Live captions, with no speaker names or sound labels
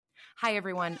Hi,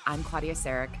 everyone. I'm Claudia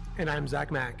Sarek. And I'm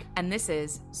Zach Mack. And this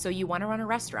is So You Want to Run a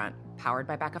Restaurant, powered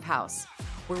by Back of House,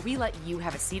 where we let you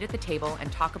have a seat at the table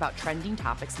and talk about trending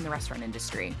topics in the restaurant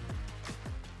industry.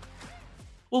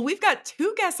 Well, we've got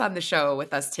two guests on the show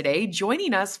with us today,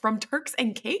 joining us from Turks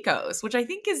and Caicos, which I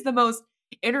think is the most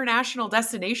international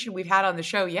destination we've had on the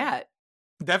show yet.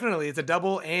 Definitely. It's a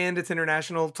double and it's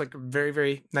international. It's like a very,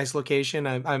 very nice location.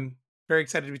 I'm very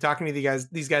excited to be talking to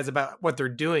these guys about what they're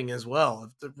doing as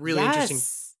well. It's a really interesting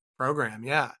program.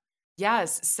 Yeah.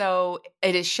 Yes. So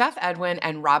it is Chef Edwin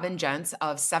and Robin Janse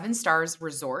of 7 Stars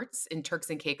Resorts in Turks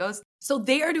and Caicos. So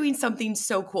they are doing something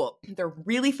so cool. They're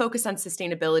really focused on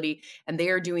sustainability and they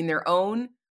are doing their own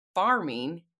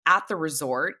farming at the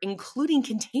resort, including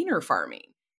container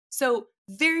farming. So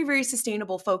very, very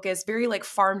sustainable focus, very like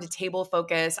farm to table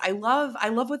focus. I love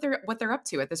what they're up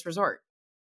to at this resort.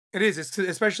 It is,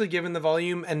 especially given the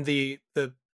volume and the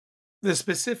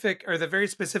specific or the very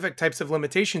specific types of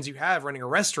limitations you have running a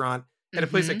restaurant at a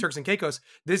place like Turks and Caicos.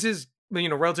 This is,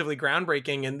 relatively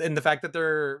groundbreaking, and the fact that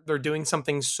they're doing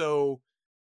something so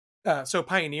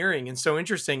pioneering and so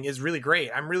interesting is really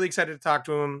great. I'm really excited to talk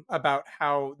to them about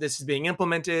how this is being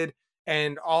implemented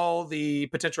and all the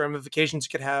potential ramifications it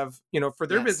could have, for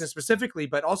their business specifically,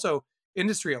 but also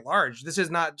industry at large. This is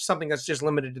not something that's just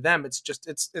limited to them. It's just,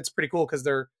 it's pretty cool because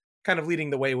they're kind of leading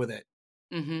the way with it.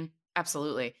 Mm-hmm.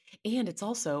 Absolutely. And it's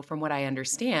also, from what I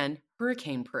understand,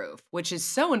 hurricane proof, which is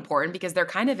so important because they're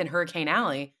kind of in Hurricane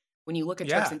Alley when you look at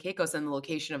Turks and Caicos and the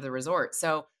location of the resort.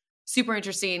 So super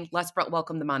interesting. Let's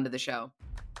welcome them onto the show.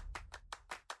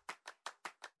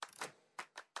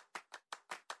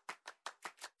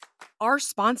 Our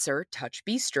sponsor, Touch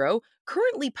Bistro,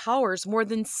 currently powers more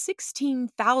than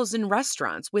 16,000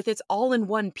 restaurants with its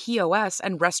all-in-one POS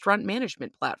and restaurant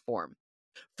management platform.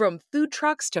 From food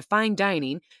trucks to fine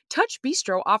dining, Touch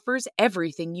Bistro offers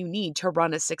everything you need to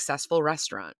run a successful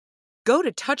restaurant. Go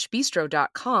to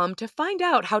touchbistro.com to find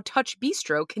out how Touch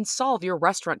Bistro can solve your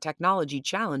restaurant technology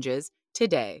challenges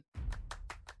today.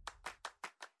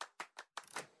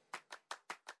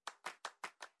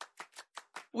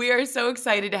 We are so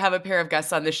excited to have a pair of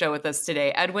guests on the show with us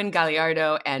today, Edwin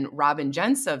Gallardo and Robin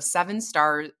Janse of 7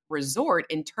 Star Resort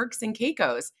in Turks and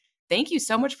Caicos. Thank you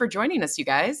so much for joining us, you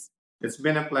guys. It's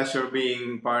been a pleasure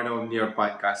being part of your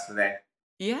podcast today.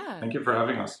 Yeah. Thank you for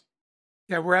having us.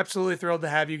 Yeah, we're absolutely thrilled to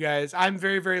have you guys. I'm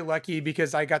very, very lucky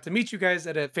because I got to meet you guys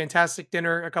at a fantastic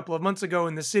dinner a couple of months ago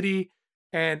in the city,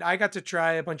 and I got to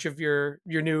try a bunch of your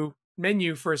new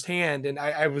menu firsthand, and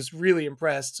I was really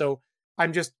impressed. So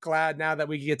I'm just glad now that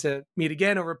we get to meet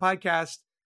again over a podcast.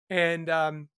 And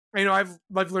I've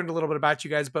learned a little bit about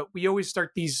you guys, but we always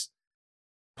start these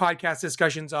podcast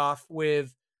discussions off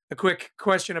with a quick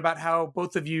question about how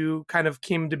both of you kind of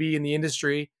came to be in the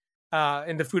industry,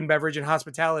 into food and beverage and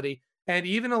hospitality, and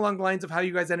even along the lines of how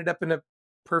you guys ended up in a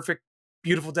perfect,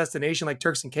 beautiful destination like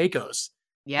Turks and Caicos.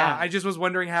 Yeah. I just was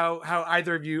wondering how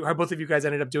both of you guys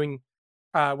ended up doing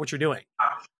what you're doing.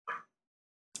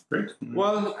 Great.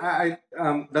 Well, I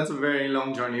that's a very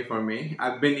long journey for me.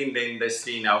 I've been in the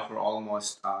industry now for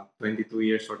almost 22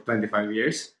 years or 25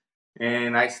 years.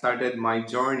 And I started my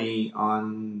journey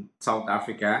on South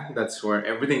Africa. That's where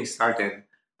everything started.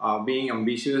 Being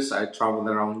ambitious, I traveled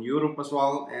around Europe as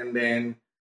well, and then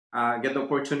get the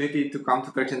opportunity to come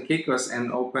to Turks and Caicos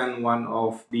and open one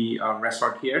of the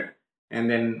resort here. And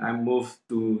then I moved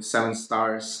to 7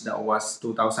 Stars. That was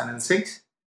 2006,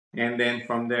 and then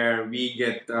from there we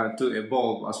get to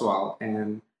evolve as well.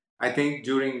 And I think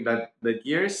during that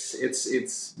years,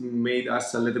 it's made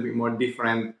us a little bit more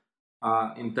different.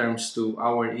 In terms to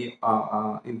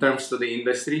the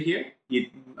industry here,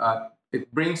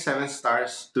 it brings 7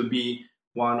 Stars to be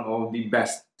one of the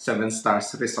best 7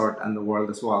 Stars resort in the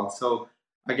world as well. So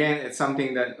again, it's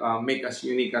something that make us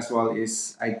unique as well.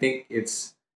 Is I think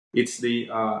it's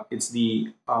the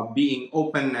being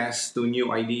openness to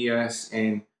new ideas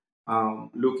and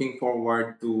looking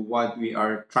forward to what we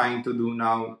are trying to do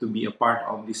now to be a part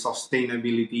of the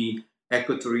sustainability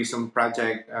ecotourism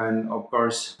project. And of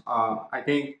course, I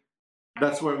think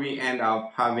that's where we end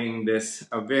up having this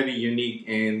very unique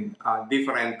and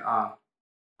different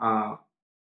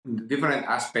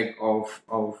aspect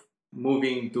of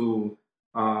moving to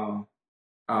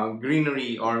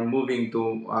greenery, or moving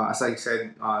to, as I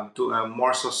said, to a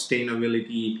more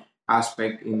sustainability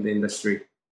aspect in the industry.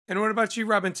 And what about you,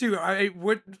 Robin, too?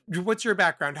 What's your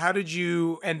background? How did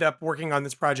you end up working on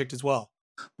this project as well?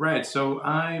 Right. So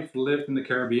I've lived in the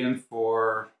Caribbean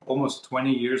for almost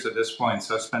 20 years at this point.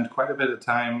 So I spent quite a bit of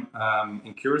time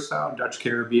in Curacao, Dutch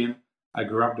Caribbean. I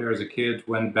grew up there as a kid,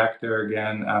 went back there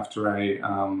again after I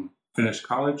finished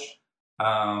college.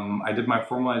 I did my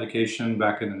formal education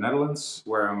back in the Netherlands,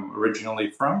 where I'm originally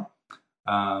from.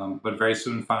 But very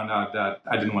soon found out that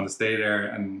I didn't want to stay there,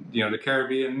 and the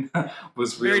Caribbean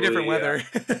was Very really different weather.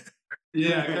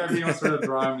 yeah, Caribbean was sort of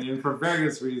drawing me in for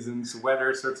various reasons.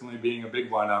 Weather certainly being a big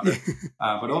one of it,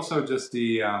 but also just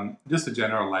the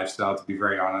general lifestyle. To be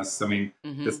very honest, I mean,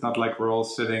 it's not like we're all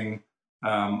sitting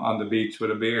on the beach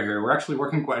with a beer here. We're actually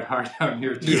working quite hard down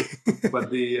here too. But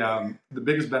the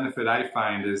biggest benefit I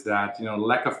find is that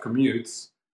lack of commutes.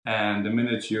 And the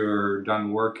minute you're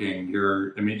done working,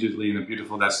 you're immediately in a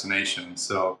beautiful destination.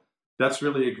 So that's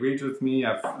really agreed with me.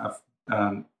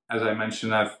 As I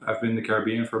mentioned, I've been in the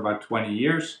Caribbean for about 20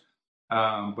 years.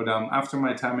 But after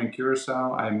my time in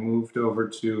Curacao, I moved over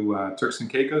to Turks and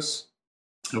Caicos.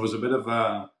 It was a bit of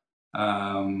a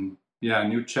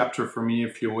new chapter for me,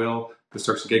 if you will. Because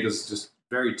Turks and Caicos is just a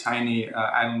very tiny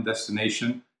island destination.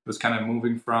 It was kind of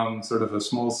moving from sort of a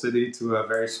small city to a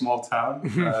very small town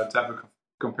type of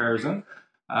comparison.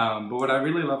 But what I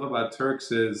really love about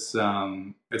Turks is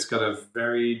it's got a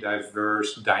very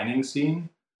diverse dining scene.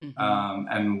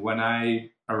 And when I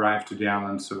arrived to the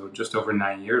island, so just over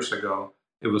 9 years ago,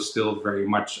 it was still very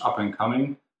much up and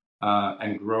coming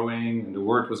and growing, and the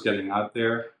word was getting out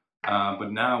there.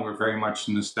 But now we're very much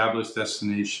an established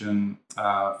destination,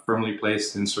 firmly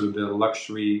placed in sort of the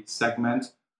luxury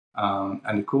segment.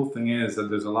 And the cool thing is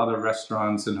that there's a lot of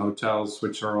restaurants and hotels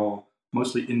which are all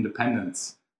mostly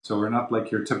independents. So we're not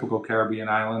like your typical Caribbean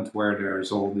island where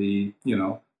there's all the,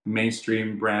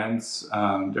 mainstream brands.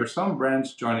 There's some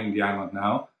brands joining the island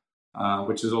now,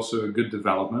 which is also a good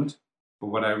development. But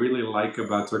what I really like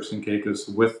about Turks and Caicos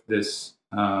with this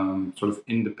sort of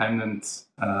independent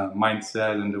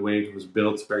mindset and the way it was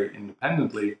built very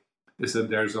independently is that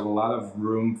there's a lot of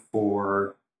room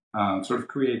for sort of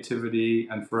creativity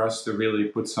and for us to really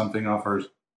put something of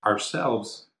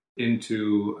ourselves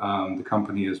into the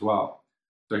company as well.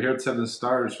 So here at Seven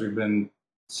Stars, we've been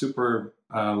super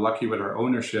lucky with our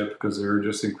ownership because they're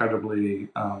just incredibly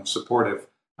supportive.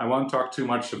 I won't talk too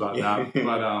much about that,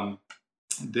 but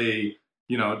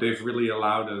they've really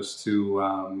allowed us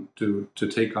to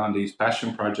take on these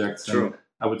passion projects. True. And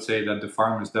I would say that the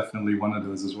farm is definitely one of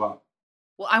those as well.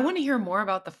 Well, I want to hear more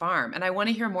about the farm, and I want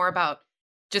to hear more about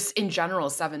just in general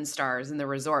Seven Stars and the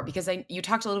resort, because you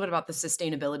talked a little bit about the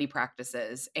sustainability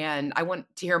practices, and I want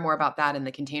to hear more about that in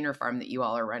the container farm that you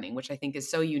all are running, which I think is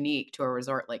so unique to a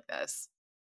resort like this.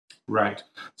 Right.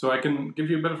 So I can give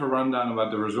you a bit of a rundown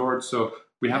about the resort. So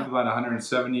we have about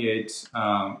 178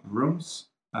 rooms.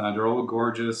 They're all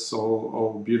gorgeous,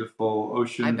 all beautiful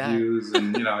ocean views,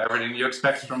 and everything you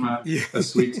expect from a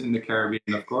suite in the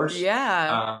Caribbean, of course.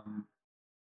 Yeah.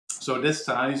 So this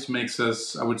size makes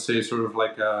us, I would say, sort of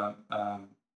like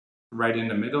right in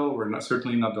the middle. We're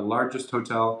certainly not the largest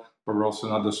hotel, but we're also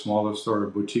not the smallest or a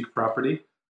boutique property.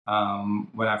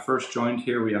 When I first joined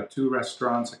here, we had 2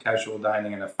 restaurants, a casual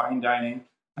dining and a fine dining.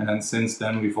 And then since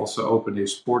then, we've also opened a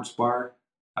sports bar,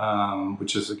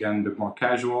 which is, again, a bit more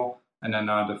casual. And then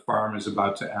now the farm is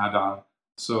about to add on.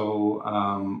 So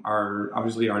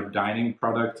obviously our dining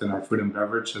product and our food and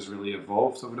beverage has really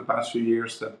evolved over the past few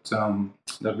years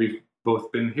that we've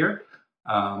both been here.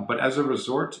 But as a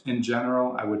resort in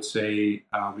general, I would say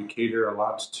we cater a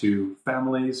lot to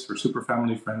families. We're super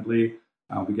family friendly.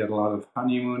 We get a lot of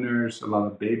honeymooners, a lot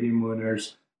of baby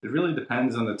mooners. It really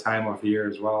depends on the time of year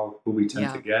as well, who we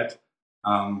tend to get.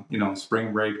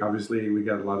 Spring break, obviously, we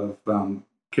get a lot of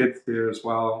kids here as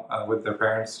well with their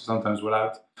parents, sometimes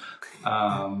without.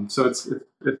 So it's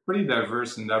pretty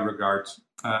diverse in that regard.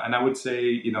 And I would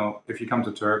say, if you come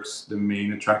to Turks, the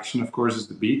main attraction, of course, is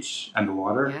the beach and the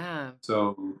water. Yeah.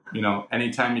 So,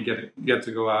 anytime you get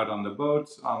to go out on the boat,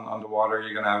 on the water,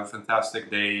 you're going to have a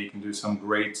fantastic day. You can do some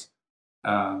great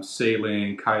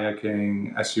sailing,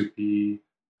 kayaking, SUP. You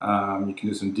can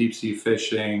do some deep sea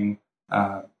fishing,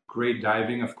 great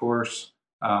diving, of course.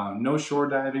 No shore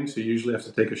diving, so you usually have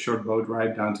to take a short boat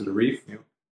ride down to the reef. Yep.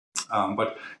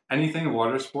 But anything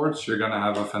water sports, you're going to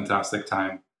have a fantastic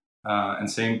time. And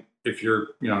same if you're,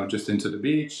 just into the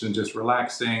beach and just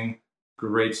relaxing,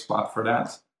 great spot for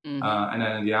that. Mm-hmm. And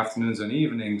then in the afternoons and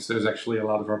evenings, there's actually a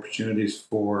lot of opportunities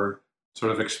for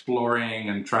sort of exploring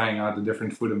and trying out the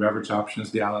different food and beverage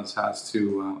options the islands has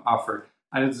to offer.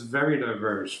 And it's very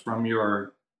diverse from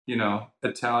your,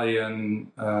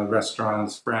 Italian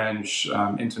restaurants, French,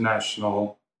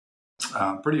 international,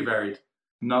 pretty varied.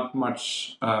 Not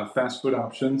much fast food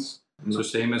options. No. So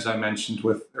same as I mentioned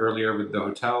earlier with the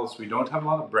hotels, we don't have a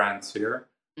lot of brands here.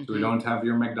 Mm-hmm. So we don't have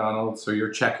your McDonald's or your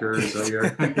Checkers or your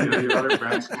your other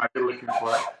brands you might be looking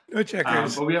for. No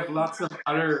Checkers. But we have lots of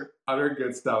other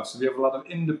good stuff. So we have a lot of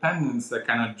independents that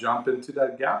kind of jump into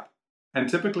that gap. and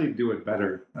typically do it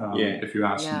better, if you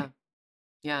ask me.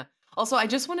 Yeah. Also, I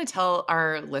just want to tell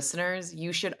our listeners,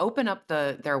 you should open up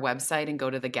their website and go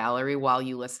to the gallery while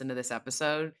you listen to this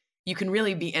episode. You can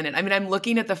really be in it. I mean, I'm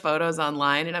looking at the photos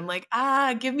online and I'm like,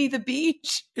 give me the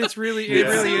beach. It really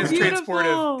It's so is transportive.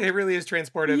 beautiful. It really is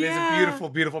transportive. It's a Yeah. beautiful,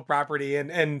 beautiful property.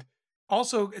 And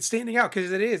also it's standing out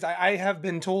because it is. I have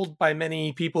been told by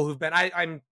many people who've been,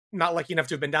 I'm not lucky enough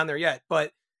to have been down there yet,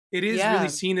 but it is really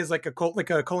seen as like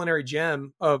a culinary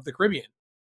gem of the Caribbean.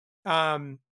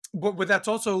 But that's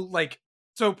also like,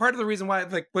 so part of the reason why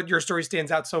like what your story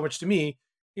stands out so much to me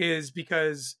is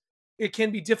because it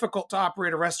can be difficult to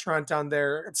operate a restaurant down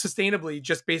there sustainably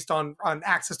just based on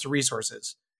access to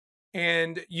resources.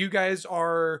 And you guys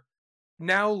are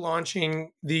now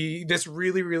launching this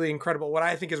really, really incredible, what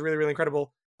I think is really, really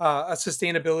incredible, a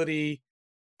sustainability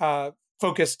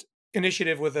focused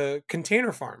initiative with a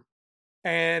container farm.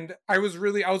 And I was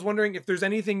wondering if there's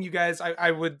anything you guys, I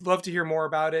would love to hear more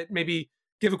about it. Maybe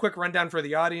give a quick rundown for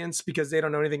the audience because they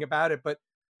don't know anything about it. But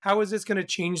how is this going to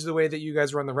change the way that you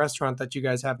guys run the restaurant that you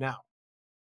guys have now?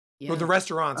 Or the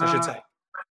restaurants, I should say.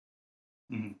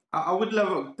 I would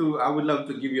love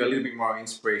to give you a little bit more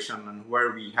inspiration on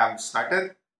where we have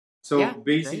started. So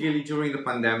basically, during the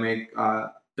pandemic,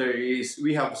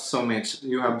 you have so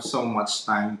much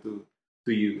time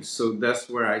to use. So that's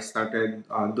where I started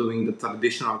doing the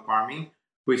traditional farming,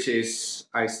 which is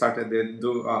I started it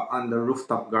on the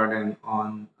rooftop garden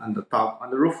on the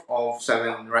roof of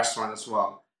 7 restaurants as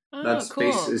well. That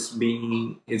space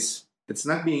is it's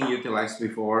not being utilized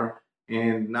before.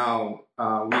 And now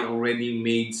we already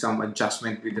made some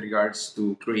adjustment with regards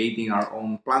to creating our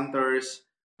own planters,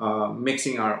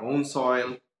 mixing our own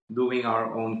soil, doing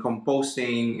our own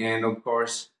composting, and of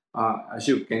course, as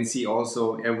you can see,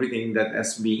 also everything that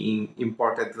is being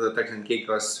imported to the Turks and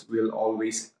Caicos will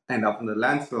always end up in the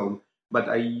landfill. But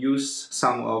I use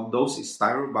some of those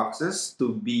styro boxes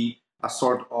to be a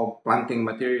sort of planting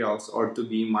materials or to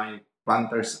be my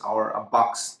planters or a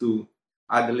box to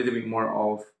add a little bit more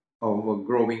of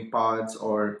growing pods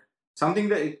or something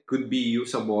that it could be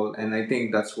usable. And I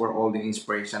think that's where all the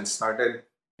inspiration started.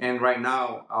 And right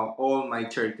now, all my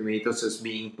cherry tomatoes is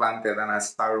being planted on a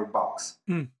styro box.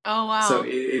 Oh wow! So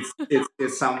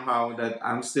it's somehow that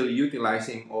I'm still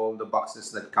utilizing all the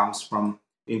boxes that comes from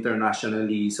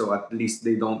internationally. So at least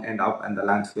they don't end up in the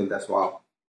landfill as well.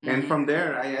 And from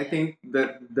there, I think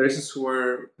that this is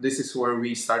where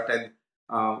we started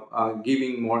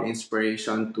giving more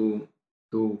inspiration to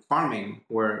farming,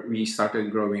 where we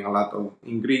started growing a lot of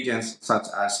ingredients such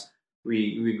as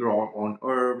we grow our own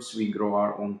herbs, we grow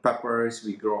our own peppers,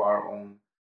 we grow our own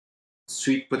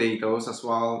sweet potatoes as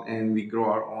well, and we grow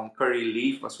our own curry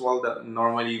leaf as well. That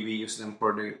normally we use them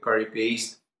for the curry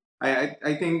paste.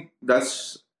 I think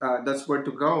that's where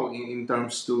to go in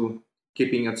terms to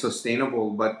keeping it sustainable.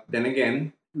 But then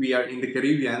again, we are in the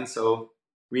Caribbean, so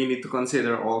we need to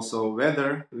consider also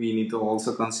weather. We need to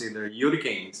also consider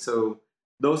hurricanes. So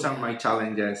those are my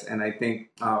challenges, and I think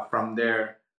from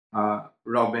there,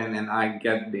 Robin and I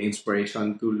get the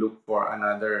inspiration to look for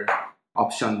another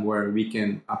option where we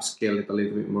can upscale it a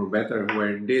little bit more better,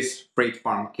 where this freight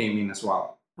farm came in as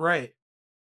well. Right.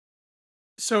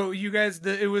 So you guys,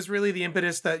 it was really the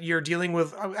impetus that you're dealing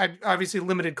with obviously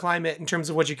limited climate in terms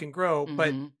of what you can grow,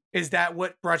 but is that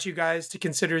what brought you guys to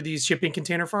consider these shipping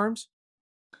container farms?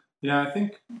 Yeah, I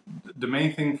think the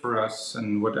main thing for us,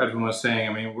 and what Edwin was saying,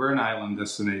 I mean, we're an island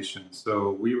destination,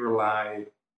 so we rely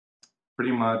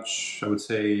pretty much, I would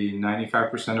say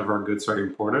 95% of our goods are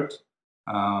imported.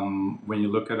 When you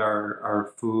look at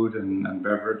our food and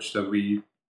beverage that we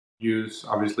use,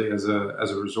 obviously as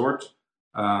a resort,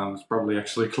 it's probably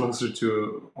actually closer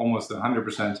to almost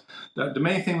 100%. The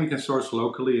main thing we can source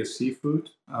locally is seafood,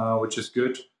 which is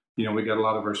good. You know, we get a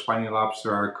lot of our spiny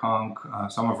lobster, our conch,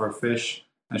 some of our fish,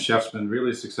 and Chef's been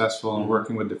really successful in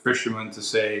working with the fishermen to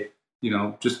say, you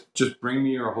know, just bring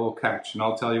me your whole catch and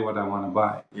I'll tell you what I want to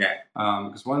buy. Yeah.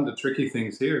 Because one of the tricky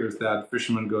things here is that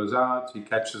fisherman goes out, he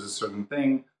catches a certain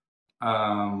thing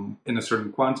in a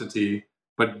certain quantity,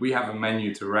 but we have a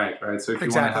menu to write, right? So if you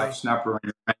want to have snapper on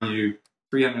your menu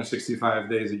 365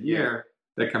 days a year,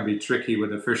 that can be tricky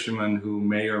with a fisherman who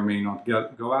may or may not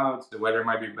go out. The weather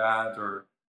might be bad, or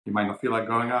he might not feel like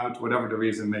going out, whatever the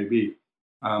reason may be.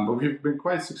 But we've been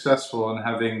quite successful in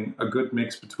having a good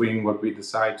mix between what we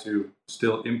decide to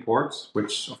still import,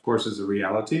 which of course is a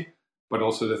reality, but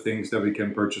also the things that we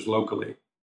can purchase locally.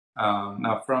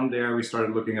 Now from there, we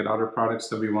started looking at other products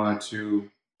that we wanted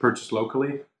to purchase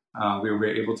locally. We were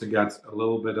able to get a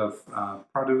little bit of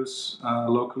produce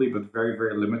locally, but very,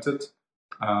 very limited.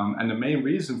 And the main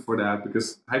reason for that,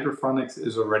 because hydroponics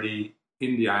is already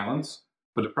in the islands,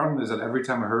 But the problem is that every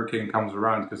time a hurricane comes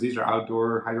around, because these are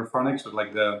outdoor hydroponics with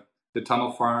like the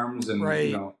tunnel farms and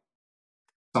Right.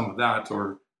 some of that,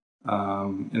 or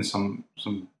in some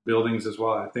buildings as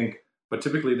well, I think. But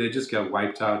typically they just get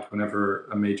wiped out whenever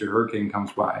a major hurricane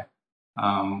comes by.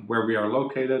 Where we are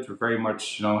located, we're very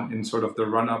much in sort of the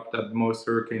run up that most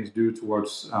hurricanes do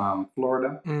towards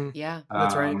Florida. Yeah.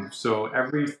 That's right. So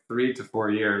every 3 to 4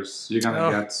 years, you're gonna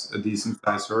get a decent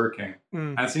sized hurricane,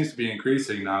 and it seems to be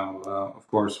increasing now, of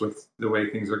course, with the way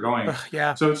things are going.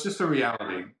 Yeah. So it's just a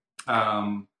reality.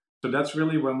 So that's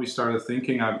really when we started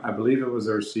thinking. I believe it was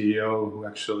our CEO who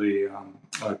actually,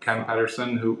 Ken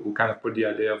Patterson, who kind of put the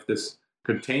idea of this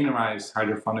containerized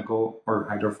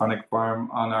hydroponic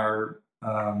farm on our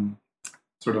on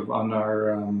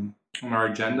our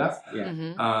agenda. Yeah.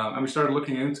 And we started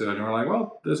looking into it, and we're like,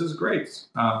 well, this is great,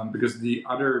 because the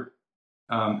other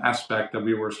aspect that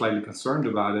we were slightly concerned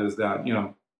about is that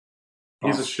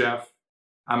he's a chef,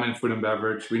 I'm in food and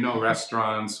beverage, we know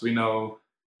restaurants, we know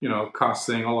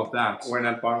costing, all of that. We're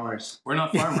not farmers. We're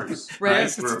not farmers. Right. Right?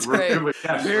 That's We're right. good with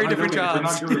cash. Very different We're not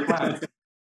jobs. good with plants.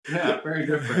 Yeah, very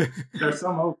different. There's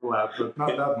some overlap, but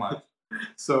not that much.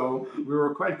 So we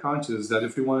were quite conscious that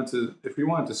if we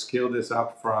wanted to scale this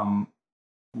up from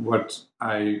what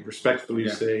I respectfully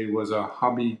say was a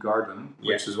hobby garden,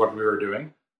 which is what we were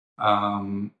doing,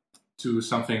 to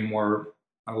something more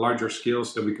a larger scale,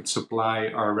 so that we could supply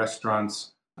our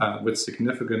restaurants with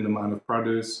significant amount of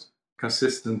produce,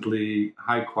 consistently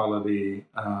high quality,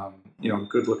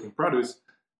 good looking produce,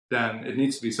 then it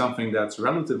needs to be something that's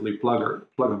relatively plug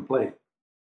and play.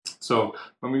 So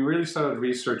when we really started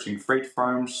researching freight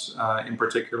farms in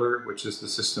particular, which is the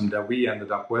system that we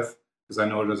ended up with, because I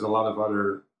know there's a lot of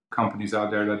other companies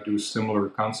out there that do similar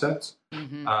concepts.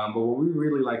 But what we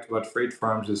really liked about freight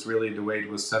farms is really the way it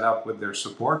was set up with their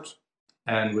support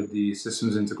and with the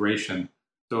systems integration.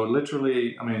 So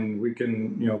literally, I mean, we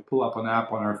can pull up an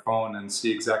app on our phone and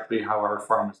see exactly how our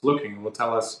farm is looking. It will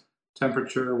tell us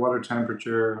temperature, water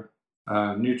temperature,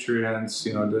 nutrients,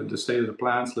 the state of the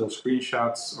plants, little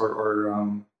screenshots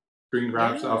or screen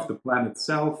grabs of the plant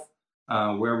itself,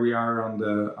 where we are on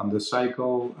the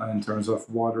cycle in terms of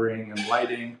watering and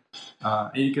lighting,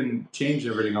 and you can change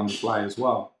everything on the fly as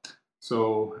well.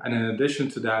 So, and in addition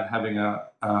to that, having a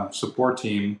support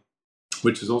team,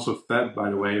 which is also fed, by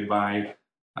the way, by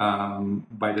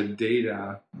the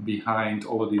data behind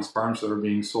all of these farms that are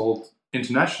being sold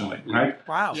internationally, right?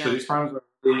 Wow. So these farms are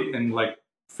really in like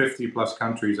 50 plus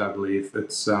countries, I believe.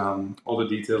 It's all the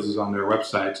details is on their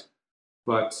website.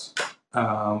 But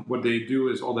what they do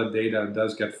is all that data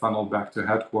does get funneled back to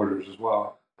headquarters as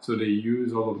well. So they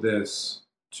use all of this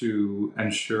to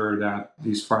ensure that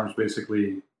these farms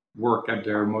basically work at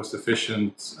their most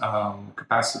efficient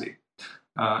capacity.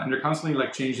 And they're constantly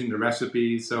like changing the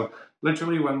recipes. So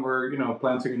literally when we're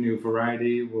planting a new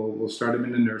variety, we'll start them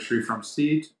in the nursery from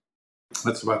seed.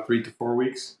 That's about 3 to 4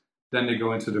 weeks. Then they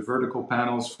go into the vertical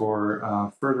panels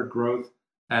for further growth.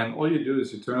 And all you do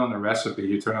is you turn on a recipe.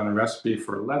 You turn on a recipe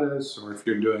for lettuce, or if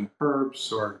you're doing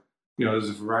herbs, or there's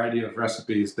a variety of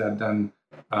recipes that then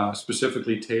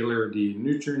specifically tailor the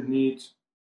nutrient needs,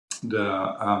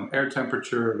 the air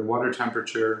temperature, the water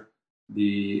temperature,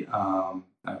 the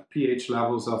pH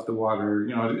levels of the water.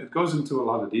 It goes into a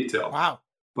lot of detail. Wow.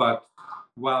 But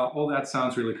while all that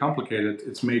sounds really complicated,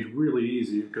 it's made really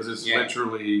easy because it's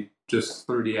literally just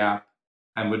through the app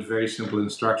and with very simple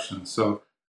instructions. So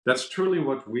that's truly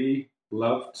what we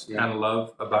loved and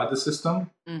love about the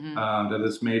system, that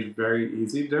it's made very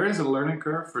easy. There is a learning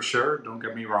curve for sure, don't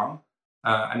get me wrong.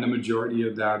 And the majority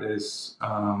of that is,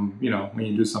 when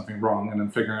you do something wrong and then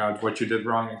figuring out what you did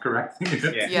wrong and correcting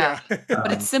it.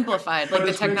 But it's simplified. Like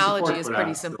the technology is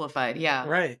pretty simplified. Yeah.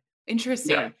 Right.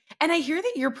 Interesting. Yeah. And I hear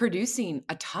that you're producing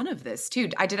a ton of this too.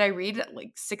 Did I read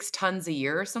like 6 tons a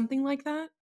year or something like that?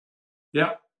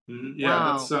 Yeah. Yeah.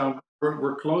 Wow. That's,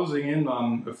 we're closing in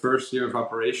on the first year of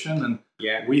operation.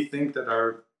 And we think that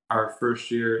our first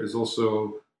year is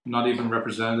also not even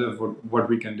representative of what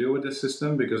we can do with this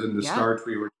system, because in the start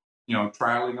we were,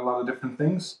 trialing a lot of different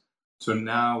things. So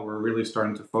now we're really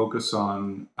starting to focus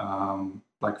on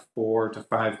like 4 to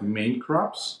 5 main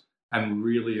crops and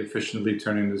really efficiently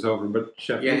turning this over. But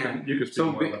Chef, you can speak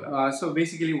more about that. So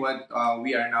basically what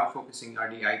we are now focusing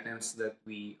are the items that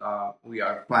we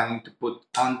are planning to put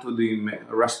onto the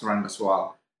restaurant as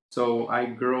well. So I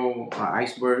grow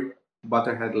iceberg,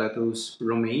 butterhead lettuce,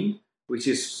 romaine, which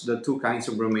is the 2 kinds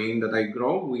of romaine that I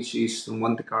grow, which is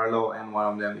Monte Carlo, and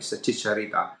one of them is a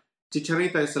chicharita.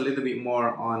 Chicharita is a little bit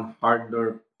more on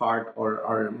harder part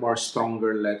or more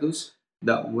stronger lettuce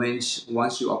that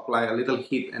once you apply a little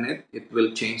heat in it, it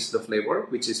will change the flavor,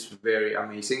 which is very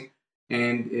amazing.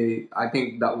 And I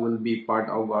think that will be part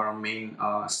of our main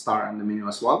star on the menu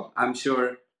as well. I'm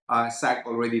sure Zach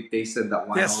already tasted that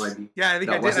one Yes. already. Yeah, I think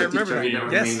I That did. was I a remember that.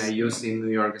 chicharito Yes. remain I used in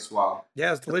New York as well.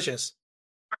 Yeah, it's delicious.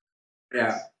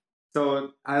 Yeah.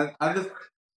 So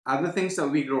other things that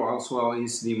we grow as well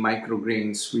is the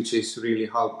microgreens, which is really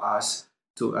help us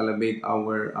to elevate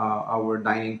our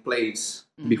dining plates.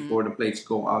 Mm-hmm. Before the plates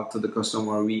go out to the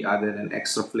customer, we added an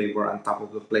extra flavor on top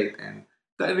of the plate, and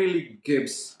that really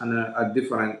gives a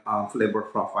different flavor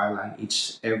profile on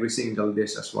every single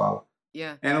dish as well.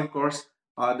 Yeah. And of course,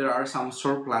 there are some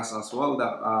surplus as well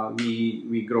that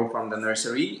we grow from the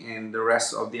nursery, and the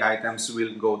rest of the items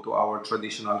will go to our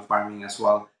traditional farming as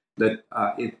well. That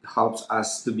it helps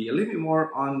us to be a little bit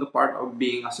more on the part of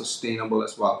being sustainable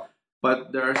as well.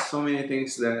 But there are so many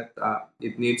things that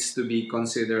it needs to be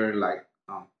considered, like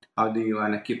how do you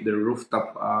want to keep the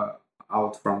rooftop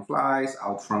out from flies,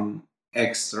 out from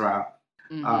extra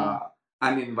Mm-hmm. uh,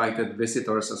 uninvited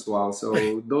visitors as well.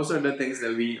 So those are the things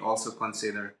that we also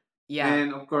consider. Yeah.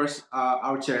 And of course,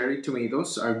 our cherry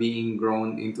tomatoes are being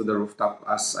grown into the rooftop,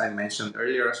 as I mentioned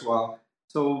earlier as well.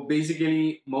 So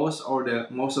basically, most of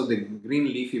the green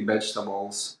leafy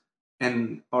vegetables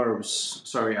and herbs.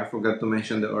 Sorry, I forgot to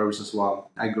mention the herbs as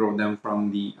well. I grow them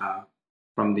from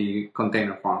the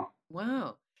container farm.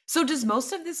 Wow. So does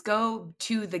most of this go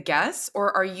to the guests,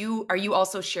 or are you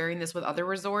also sharing this with other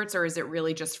resorts, or is it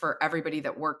really just for everybody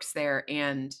that works there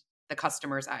and the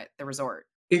customers at the resort?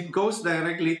 It goes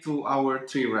directly to our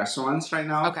three restaurants right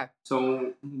now. Okay.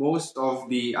 So most of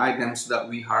the items that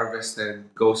we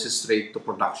harvested goes straight to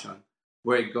production,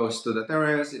 where it goes to the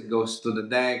terrace, it goes to the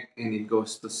deck, and it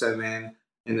goes to seven,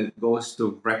 and it goes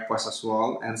to breakfast as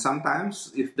well. And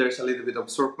sometimes, if there's a little bit of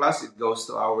surplus, it goes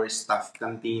to our staff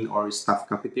canteen or staff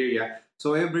cafeteria.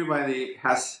 So everybody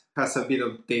has a bit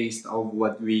of taste of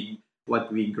what we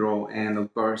grow, and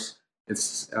of course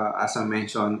it's as I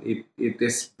mentioned, it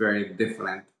is very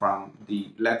different from the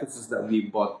lettuces that we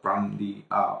bought from the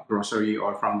grocery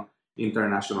or from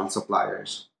international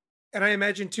suppliers. And I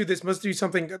imagine too, this must do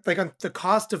something like on the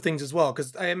cost of things as well,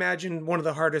 because I imagine one of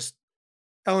the hardest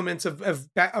elements of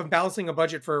balancing a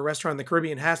budget for a restaurant in the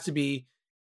Caribbean has to be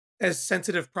as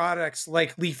sensitive products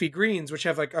like leafy greens, which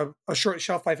have like a short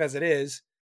shelf life as it is.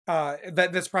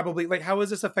 That's probably like, how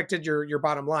has this affected your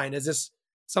bottom line? Is this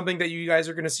something that you guys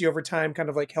are going to see over time, kind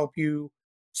of like help you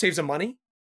save some money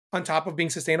on top of being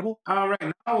sustainable?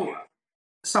 Right now,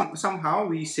 somehow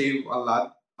we save a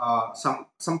lot.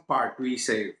 Some part we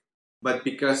save, but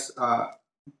because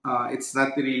it's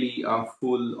not really a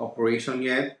full operation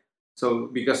yet. So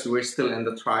because we're still in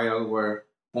the trial where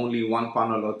only one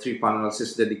panel or three panels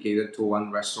is dedicated to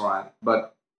one restaurant,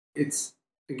 but it's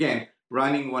again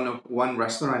running one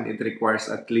restaurant. It requires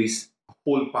at least a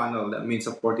whole panel. That means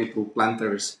a 42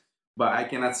 planters. But I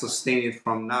cannot sustain it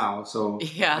from now. So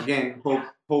Yeah. again,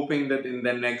 hoping that in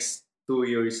the next 2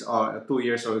 years or 2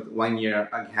 years or 1 year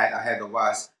ahead of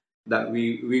us, that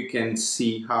we can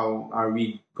see how are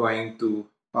we going to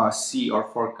see or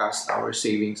forecast our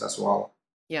savings as well.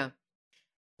 Yeah.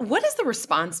 What has the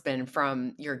response been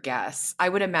from your guests? I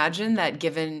would imagine that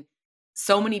given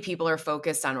so many people are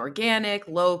focused on organic,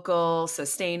 local,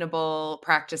 sustainable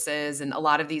practices and a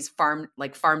lot of these farm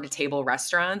to table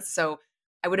restaurants. So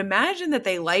I would imagine that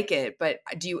they like it, but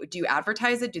do you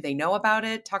advertise it? Do they know about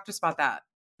it? Talk to us about that.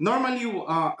 Normally,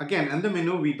 again, on the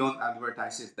menu, we don't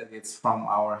advertise it that it's from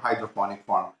our hydroponic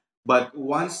farm. But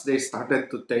once they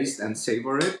started to taste and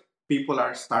savor it, people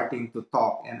are starting to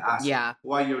talk and ask Yeah.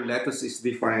 why your lettuce is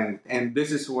different. And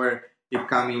this is where it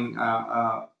coming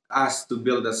us to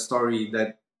build a story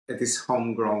that it is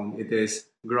homegrown. It is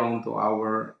grown to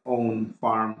our own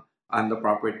farm on the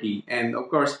property. And of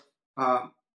course, uh,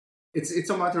 it's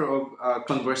a matter of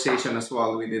conversation as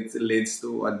well. With it leads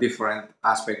to a different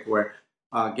aspect where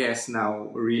guests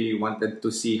now really wanted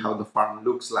to see how the farm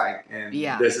looks like, and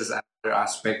Yeah. this is another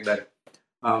aspect that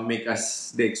make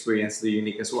us the experience the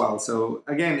unique as well. So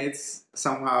again, it's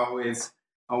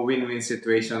a win-win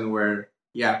situation where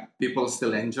yeah, people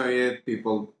still enjoy it.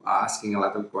 People are asking a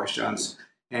lot of questions,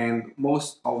 and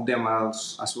most of them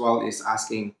as well is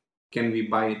asking, can we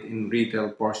buy it in retail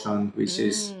portion, which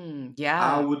is I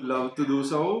Yeah. would love to do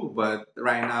so, but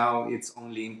right now it's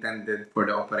only intended for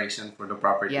the operation for the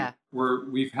property. Yeah.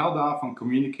 We've held off on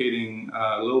communicating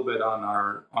a little bit on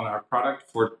our product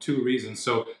for two reasons.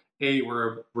 So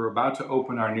we're about to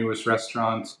open our newest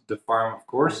restaurant, the farm, of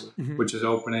course, Mhm. which is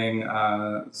opening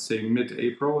say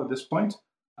mid-April at this point.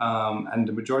 And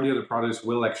the majority of the products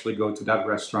will actually go to that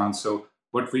restaurant. So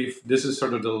this is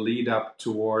sort of the lead up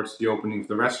towards the opening of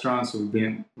the restaurant. So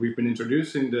we've been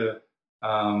introducing the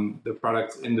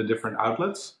product in the different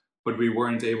outlets. but we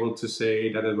weren't able to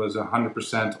say that it was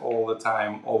 100% all the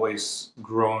time, always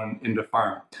grown in the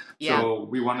farm. Yeah. So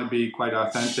we want to be quite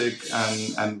authentic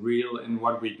and real in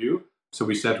what we do. So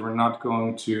we said we're not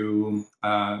going to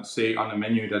say on the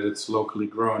menu that it's locally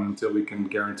grown until we can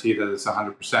guarantee that it's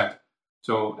 100%.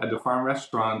 So at the farm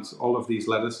restaurant, all of these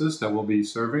lettuces that we'll be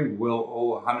serving will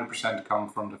all 100% come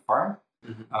from the farm.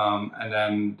 And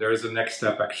then there is a next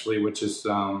step actually, which is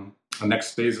the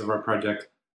next phase of our project,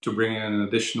 to bring in an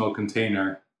additional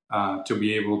container to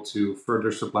be able to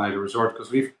further supply the resort,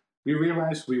 because we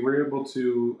realized we were able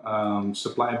to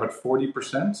supply about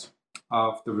 40%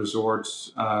 of the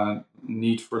resort's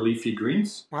need for leafy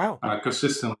greens. Wow.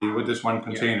 Consistently with this one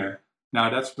container. Now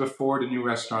that's before the new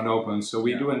restaurant opens, so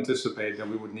we do anticipate that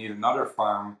we would need another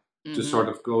farm to sort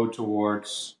of go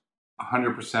towards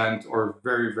 100% or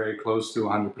very, very close to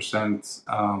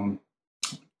 100%,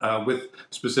 with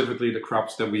specifically the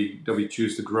crops that we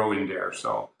choose to grow in there.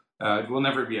 So it will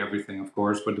never be everything, of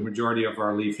course, but the majority of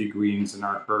our leafy greens and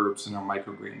our herbs and our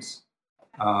microgreens.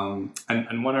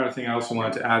 And one other thing I also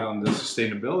wanted to add on the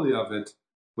sustainability of it,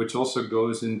 which also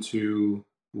goes into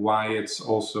why it's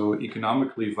also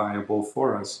economically viable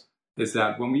for us, is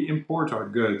that when we import our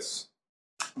goods,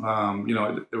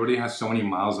 it already has so many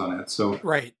miles on it. So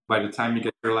by the time you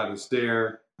get your lettuce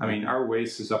there, I mean, our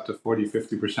waste is up to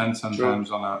 40-50% sometimes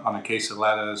on a case of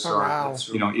lettuce,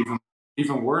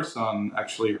 even worse on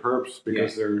actually herbs,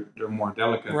 because they're more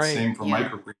delicate. Same for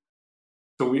microgreens.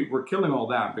 So we're killing all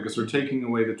that because we're taking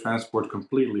away the transport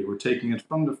completely. We're taking it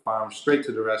from the farm straight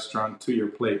to the restaurant to your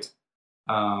plate.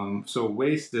 So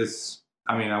waste is,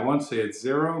 I mean, I won't say it's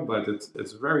zero, but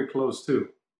it's very close too.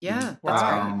 Yeah, that's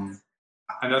great.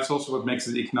 And that's also what makes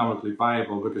it economically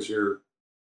viable, because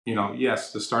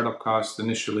yes, the startup cost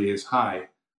initially is high,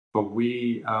 but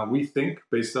we think,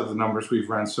 based on the numbers we've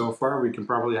ran so far, we can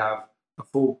probably have a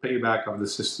full payback of the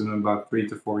system in about 3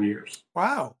 to 4 years.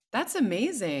 Wow. That's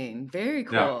amazing. Very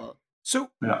cool. Yeah. So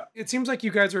it seems like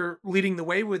you guys are leading the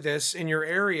way with this in your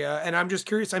area. And I'm just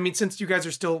curious, I mean, since you guys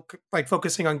are still like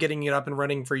focusing on getting it up and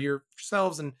running for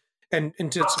yourselves and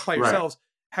to supply yourselves,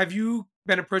 have you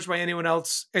been approached by anyone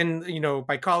else and,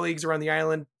 by colleagues around the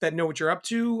island that know what you're up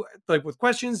to, like with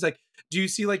questions? Like, do you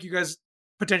see like you guys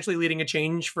potentially leading a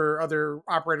change for other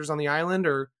operators on the island,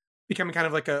 or becoming kind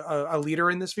of like a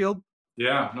leader in this field?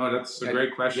 Yeah, no, that's a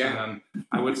great question. And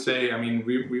I would say, I mean,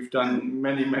 we've done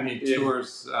many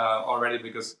tours already,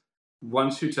 because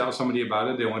once you tell somebody about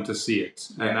it, they want to see it.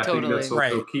 And I think that's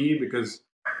also key, because,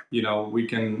 we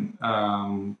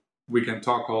can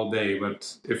talk all day,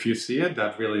 but if you see it,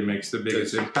 that really makes the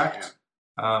biggest impact,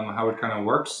 how it kind of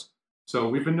works. So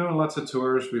we've been doing lots of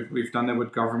tours. We've done it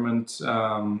with government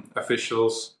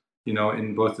officials,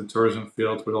 in both the tourism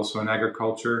field, but also in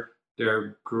agriculture.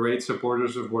 They're great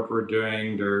supporters of what we're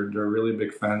doing. They're really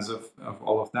big fans of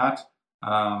all of that.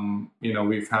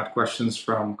 We've had questions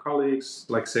from colleagues,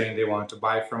 like saying they wanted to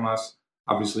buy from us.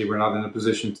 Obviously, we're not in a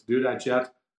position to do that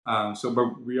yet.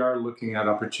 But we are looking at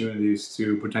opportunities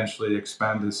to potentially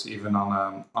expand this even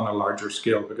on a larger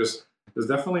scale, because there's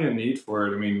definitely a need for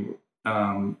it. I mean,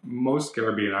 most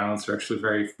Caribbean islands are actually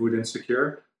very food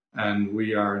insecure, and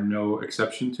we are no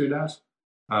exception to that.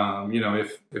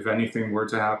 If anything were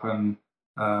to happen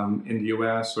in the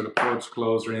U.S. or the ports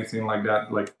close or anything like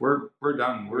that, like we're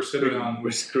done. We're sitting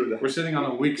on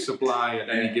a week's supply at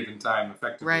any given time,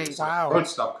 effectively. Right. So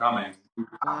ports stop coming.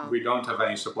 We don't have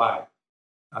any supply.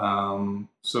 And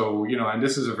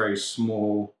this is a very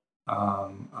small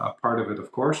part of it,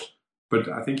 of course. But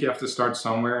I think you have to start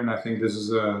somewhere, and I think this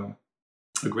is a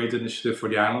great initiative for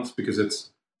the islands, because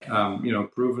it's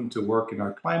proven to work in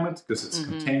our climate, because it's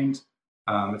contained.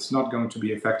 It's not going to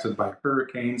be affected by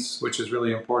hurricanes, which is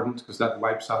really important, because that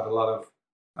wipes out a lot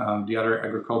of the other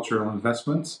agricultural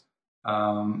investments.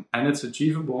 And it's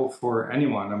achievable for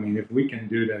anyone. I mean, if we can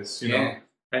do this,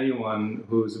 anyone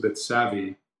who's a bit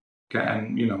savvy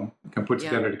can put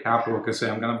together the capital, can say,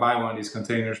 I'm going to buy one of these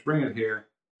containers, bring it here,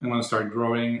 I'm going to start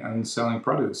growing and selling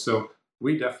produce. So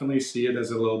we definitely see it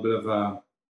as a little bit of a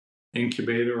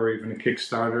incubator or even a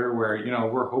Kickstarter, where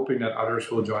we're hoping that others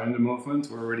will join the movement.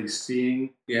 We're already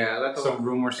seeing some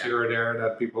rumors here or there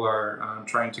that people are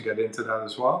trying to get into that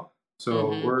as well.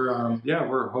 So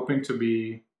we're hoping to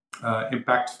be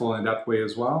impactful in that way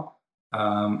as well,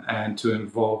 and to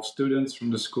involve students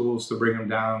from the schools, to bring them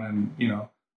down and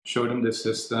show them the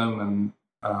system, and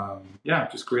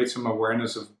just create some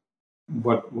awareness of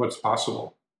what's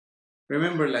possible.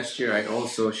 Remember last year, I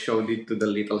also showed it to the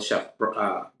Little Shop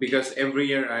because every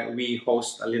year we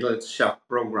host a Little Shop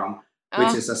program,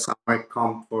 which is a summer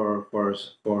camp for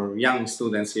young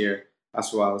students here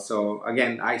as well. So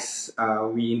again,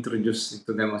 we introduced it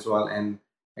to them as well, and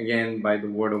again by the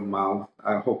word of mouth.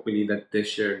 Hopefully that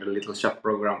this year the Little Shop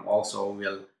program also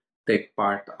will take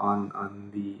part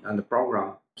on the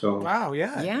program. So Wow,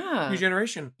 yeah. New Yeah.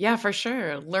 generation. Yeah, for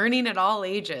sure. Learning at all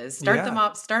ages.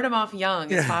 Yeah. Start them off young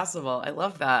as Yeah. possible. I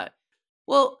love that.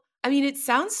 Well, I mean, it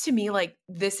sounds to me like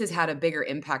this has had a bigger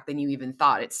impact than you even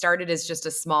thought. It started as just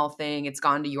a small thing. It's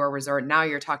gone to your resort. Now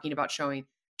you're talking about showing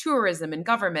tourism and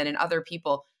government and other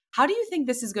people. How do you think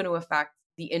this is going to affect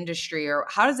the industry, or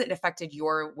how has it affected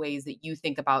your ways that you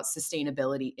think about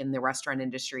sustainability in the restaurant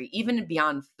industry, even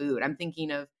beyond food? I'm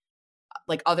thinking of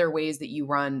like other ways that you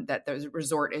run, that the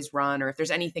resort is run, or if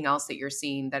there's anything else that you're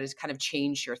seeing that has kind of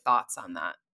changed your thoughts on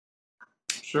that.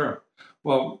 Sure.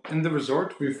 Well, in the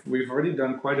resort, we've already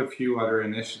done quite a few other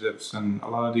initiatives, and a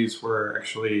lot of these were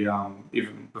actually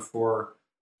even before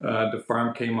the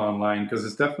farm came online, because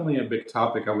it's definitely a big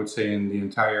topic, I would say, in the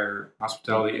entire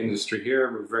hospitality industry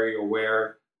here. We're very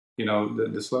aware.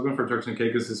 The slogan for Turks and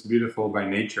Caicos is beautiful by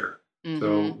nature. So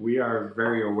Mm-hmm. we are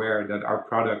very aware that our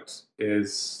product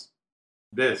is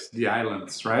the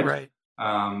islands, right?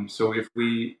 Right. So if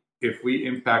we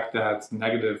impact that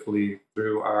negatively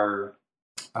through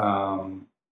um,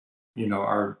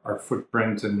 our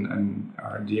footprint and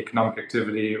the economic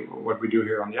activity, what we do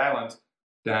here on the island,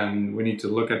 then we need to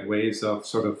look at ways of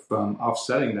sort of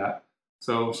offsetting that.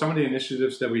 So some of the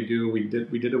initiatives that we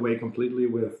did away completely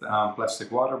with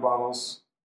plastic water bottles.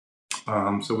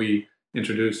 So we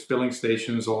introduced filling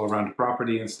stations all around the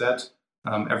property instead.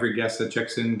 Every guest that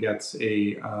checks in gets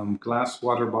a glass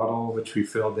water bottle, which we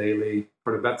fill daily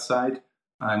for the bedside.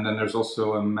 And then there's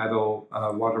also a metal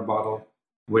water bottle,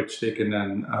 which they can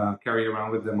then carry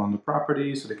around with them on the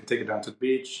property, so they can take it down to the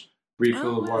beach,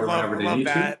 refill Oh, the water wow. whenever they Love need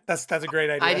to. that. That's a great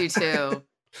I idea. do too. God,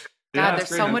 Yeah, it's there's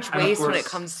great. so And, much and of waste when it course,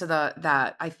 comes to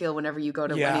that. I feel whenever you go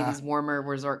to any of Yeah. these warmer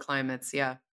resort climates.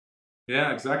 Yeah.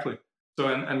 yeah, exactly. So,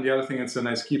 and the other thing, it's a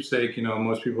nice keepsake.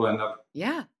 Most people end up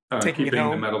Yeah. Taking it keeping the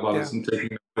home. metal Yeah. bottles and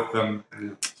taking it with them.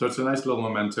 So it's a nice little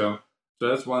memento. So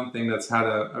that's one thing that's had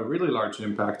a really large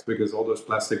impact, because all those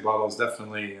plastic bottles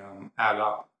definitely add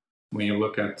up when you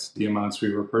look at the amounts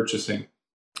we were purchasing.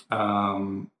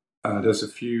 There's a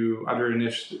few other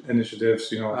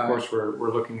initiatives. Of course,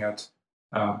 we're looking at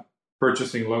uh,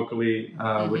 purchasing locally,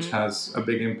 which Mm-hmm. has a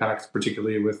big impact,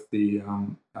 particularly with the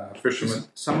fishermen.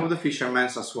 some of the fishermen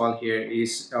as well here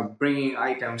is bringing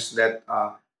items that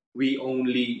we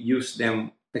only use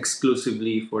them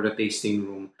exclusively for the tasting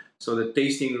room. So the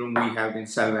tasting room we have in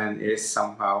Seven is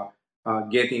somehow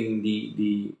getting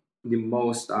the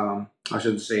most I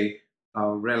should say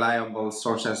reliable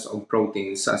sources of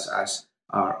protein, such as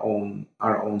our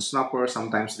own snapper.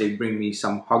 Sometimes they bring me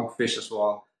some hogfish as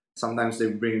well. Sometimes they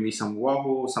bring me some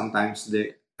wahoo. Sometimes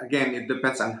they, again, it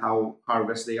depends on how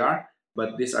harvest they are,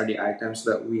 but these are the items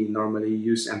that we normally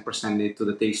use and present it to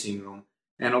the tasting room.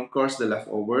 And of course, the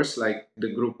leftovers like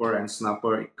the grouper and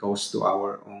snapper, it goes to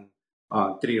our own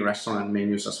three restaurant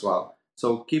menus as well.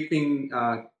 So keeping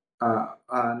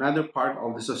another part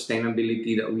of the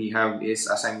sustainability that we have is,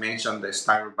 as I mentioned, the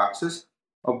styro boxes.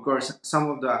 Of course, some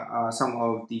of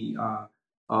the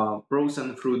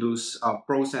frozen produce,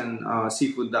 frozen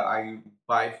seafood that I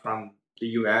buy from the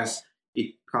US,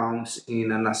 it comes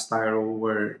in a styro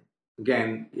where,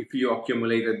 again, if you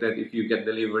accumulated that, if you get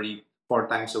delivery 4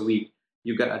 times a week,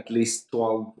 you get at least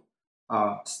 12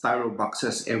 styro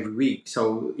boxes every week.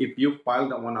 So if you pile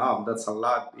that one up, that's a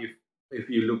lot. If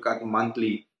you look at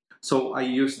monthly, so I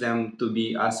use them to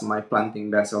be as my planting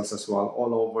vessels as well,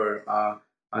 all over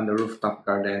on the rooftop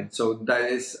garden. So that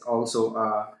is also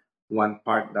one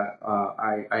part that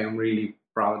I am really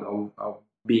proud of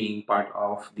being part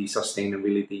of the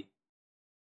sustainability.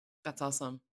 That's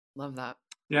awesome. Love that.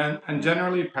 Yeah, and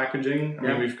generally packaging. I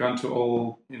mean, Yeah. we've gone to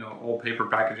all paper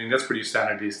packaging. That's pretty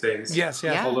standard these days. Yes,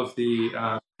 yeah. All Yeah. of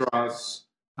the straws.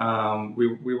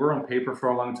 We were on paper for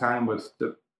a long time, but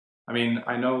I mean,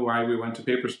 I know why we went to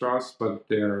paper straws, but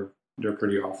they're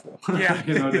pretty awful. Yeah.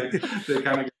 They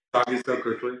kind of get soggy so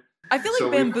quickly. I feel So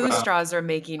like we've bamboo straws are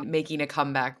making a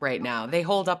comeback right now. They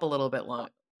hold up a little bit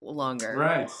longer.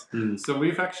 right. Mm. So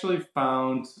we've actually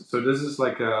found. So this is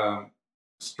like a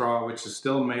straw which is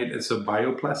still made. It's a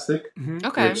bioplastic, Mhm.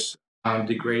 Okay. which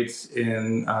degrades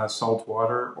in salt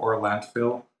water or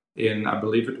landfill in, I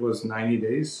believe it was 90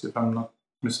 days, if I'm not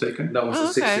mistaken. That was Oh,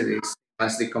 the 60 okay. days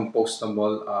as the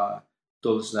compostable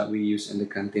tools that we use in the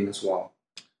canteen as well.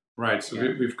 Right, so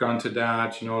Yeah. we've gone to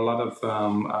that. A lot of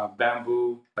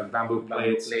bamboo, like bamboo Bamboo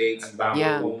plates, and bamboo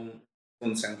Yeah.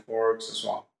 spoons and forks as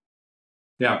well.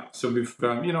 Yeah, so we've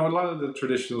a lot of the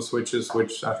traditional switches,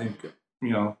 which I think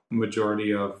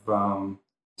majority of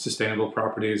sustainable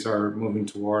properties are moving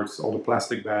towards. All the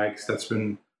plastic bags, that's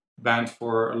been banned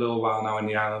for a little while now in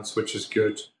the islands, which is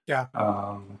good. Yeah.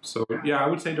 So I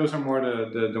would say those are more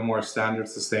the more standard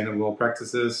sustainable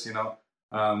practices.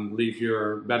 Leave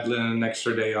your bed linen an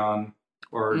extra day on,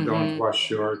 or don't wash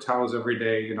your towels every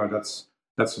day.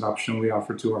 That's an option we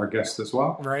offer to our guests as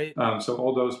well. Right. So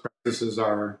all those practices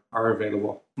are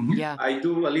available. Mm-hmm. Yeah. I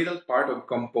do a little part of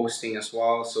composting as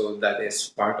well, so that is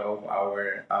part of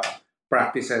our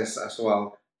practices as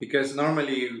well. Because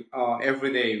normally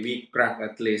every day we crack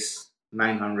at least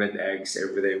 900 eggs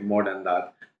every day, more than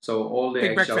that. So all the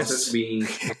Big eggshells breakfast. is being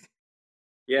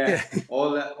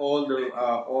all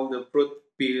the fruit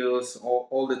peels,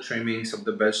 all the trimmings of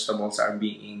the vegetables are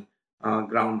being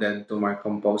grounded to my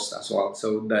compost as well.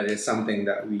 So that is something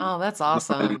that we. Oh, that's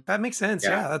awesome. That makes sense.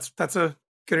 Yeah. Yeah, that's a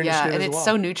good Yeah, initiative and as it's well.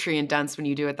 so nutrient dense when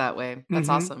you do it that way. That's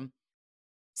awesome.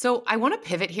 So I want to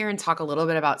pivot here and talk a little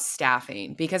bit about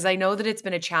staffing, because I know that it's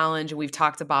been a challenge and we've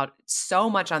talked about so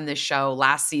much on this show.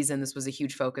 Last season, this was a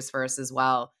huge focus for us as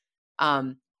well.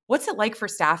 What's it like for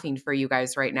staffing for you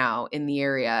guys right now in the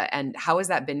area? And how has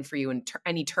that been for you in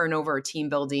any turnover or team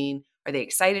building? Are they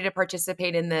excited to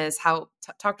participate in this? Talk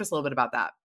to us a little bit about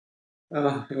that.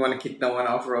 You want to kick that one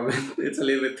off, Robin? It's a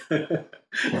little bit.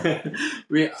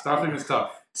 Staffing is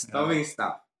tough. Stuffing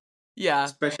stuff, Yeah.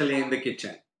 especially in the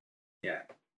kitchen. Yeah.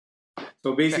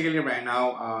 So basically, right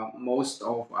now, most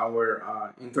of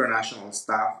our international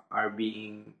staff are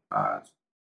being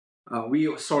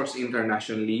we source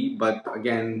internationally, but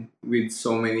again, with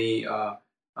so many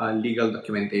legal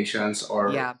documentations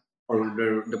or Yeah.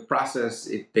 the process,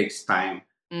 it takes time.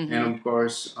 Mhm. And of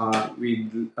course,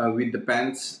 we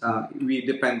depend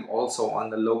also on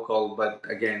the local. But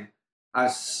again,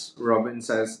 as Robin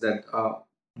says, that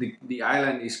the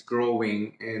island is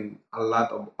growing and a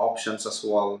lot of options as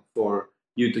well for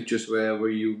you to choose wherever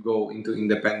you go into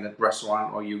independent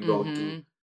restaurant or you go to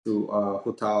a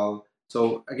hotel.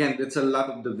 So again, it's a lot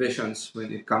of divisions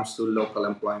when it comes to local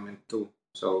employment too.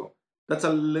 So that's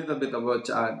a little bit of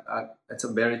it's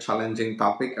a very challenging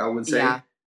topic, I would say. Yeah.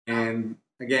 And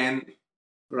again,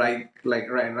 right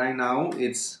now,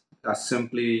 it's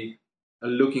simply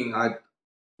looking at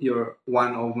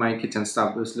one of my kitchen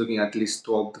staff is looking at least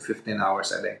 12 to 15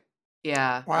 hours a day.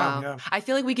 Yeah. Wow, yeah. I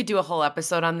feel like we could do a whole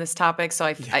episode on this topic. So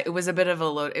it was a bit of a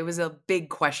load. It was a big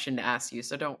question to ask you.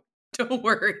 So don't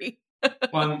worry.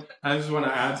 Well, I just want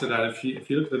to add to that. If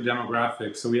you look at the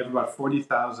demographics, so we have about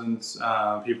 40,000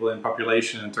 people in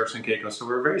population in Turks and Caicos, so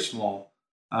we're very small.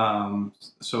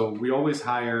 So we always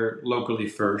hire locally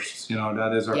first.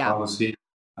 That is our policy.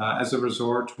 As a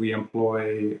resort, we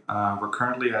employ. We're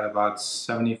currently at about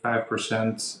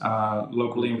 75%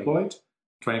 locally employed.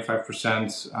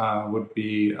 25% would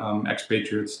be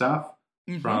expatriate staff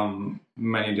from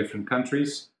many different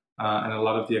countries. And a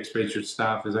lot of the expatriate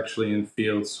staff is actually in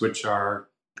fields which are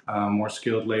more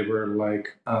skilled labor,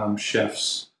 like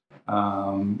chefs,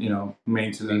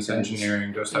 maintenance,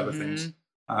 engineering, those type of things.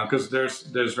 Because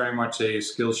there's very much a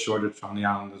skills shortage on the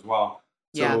island as well.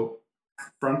 So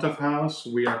front of house,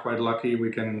 we are quite lucky.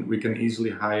 We can easily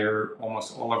hire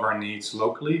almost all of our needs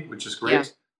locally, which is great. Yeah.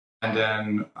 And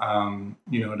then,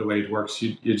 the way it works,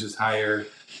 you just hire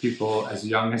people as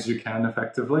young as you can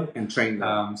effectively and train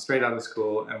them straight out of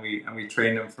school, and we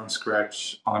train them from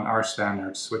scratch on our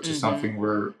standards, which is something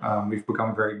we've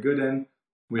become very good in.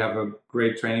 We have a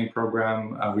great training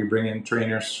program. We bring in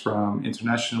trainers from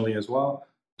internationally as well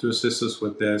to assist us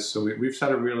with this. So we've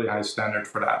set a really high standard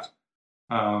for that.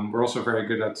 We're also very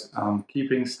good at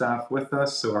keeping staff with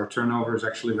us, so our turnover is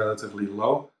actually relatively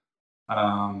low.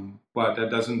 But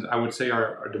that doesn't, I would say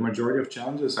the majority of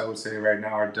challenges, I would say right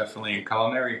now, are definitely in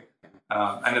culinary.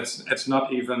 And it's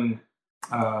not even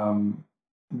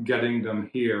getting them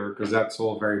here, because that's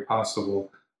all very possible.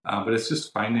 But it's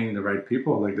just finding the right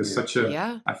people. Like there's such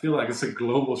a, I feel like it's a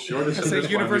global shortage. It's a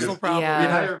universal problem.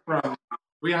 Yeah.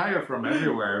 We hire from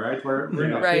everywhere, right? We're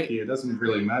not picky. It doesn't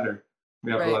really matter.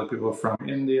 We have a lot of people from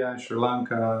India, Sri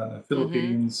Lanka, the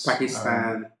Philippines,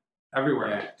 Pakistan,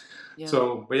 everywhere. Yeah.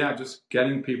 So, but just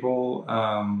getting people,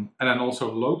 and then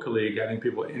also locally getting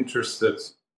people interested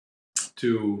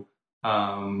to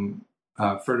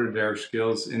further their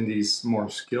skills in these more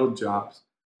skilled jobs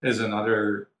is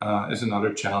another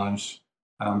challenge,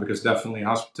 because definitely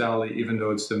hospitality, even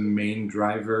though it's the main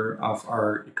driver of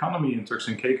our economy in Turks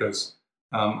and Caicos,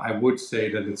 I would say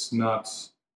that it's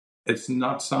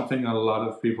not something a lot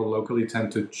of people locally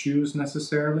tend to choose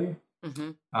necessarily.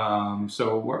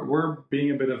 So we're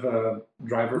being a bit of a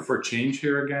driver for change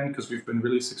here again, because we've been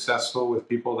really successful with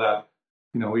people that,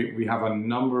 we have a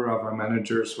number of our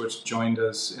managers which joined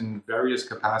us in various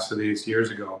capacities years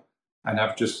ago and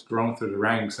have just grown through the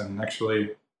ranks. And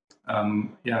actually,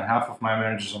 half of my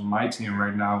managers on my team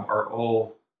right now are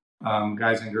all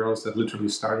guys and girls that literally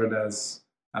started as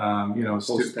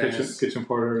kitchen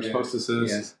porters,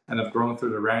 hostesses, and have grown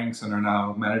through the ranks and are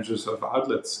now managers of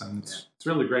outlets, and it's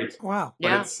really great. Wow.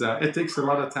 But it takes a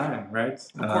lot of time, right?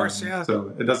 Of course, yeah.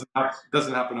 So it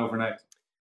doesn't happen overnight.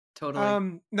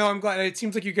 Totally. No, I'm glad. It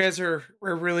seems like you guys are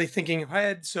really thinking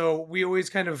ahead. So we always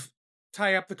kind of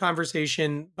tie up the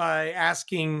conversation by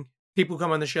asking people who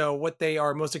come on the show what they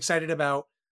are most excited about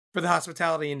for the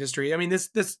hospitality industry. I mean, this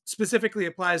specifically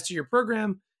applies to your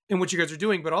program and what you guys are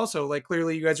doing, but also like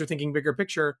clearly you guys are thinking bigger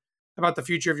picture about the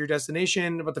future of your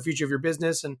destination, about the future of your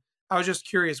business. And I was just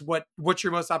curious what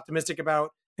you're most optimistic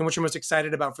about and what you're most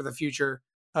excited about for the future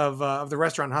of the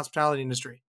restaurant and hospitality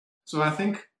industry. So I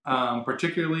think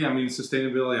particularly, I mean,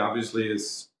 sustainability obviously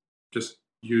is just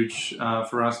huge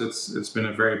for us. It's been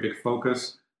a very big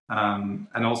focus. And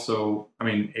also, I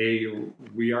mean,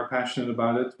 we are passionate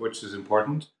about it, which is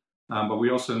important. But we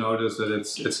also notice that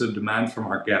it's a demand from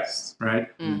our guests,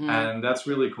 right? Mm-hmm. And that's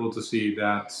really cool to see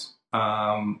that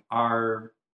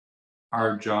our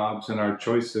jobs and our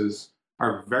choices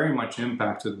are very much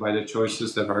impacted by the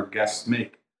choices that our guests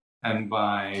make and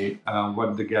by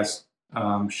what the guest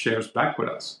shares back with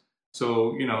us.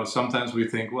 So, sometimes we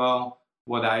think, well,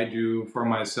 what I do for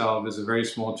myself is a very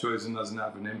small choice and doesn't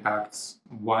have an impact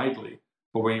widely.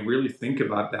 But when you really think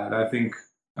about that, I think,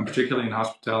 and particularly in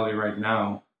hospitality right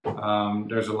now,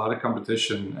 there's a lot of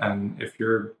competition. And if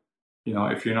you're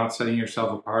not setting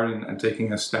yourself apart and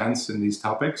taking a stance in these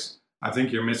topics, I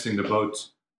think you're missing the boat.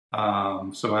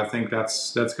 So I think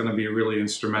that's going to be really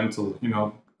instrumental.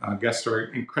 Guests are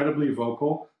incredibly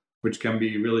vocal, which can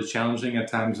be really challenging at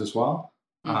times as well.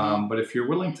 Mm-hmm. But if you're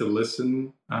willing to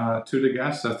listen to the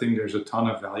guests, I think there's a ton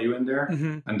of value in there.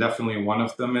 Mm-hmm. And definitely one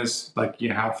of them is like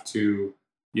you have to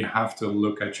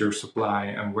look at your supply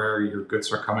and where your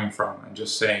goods are coming from, and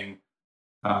just saying,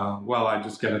 well, I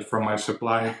just get it from my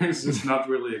suppliers is not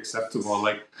really acceptable.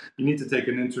 Like, you need to take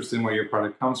an interest in where your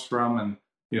product comes from, and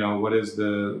what is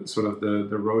the sort of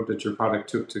the road that your product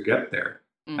took to get there.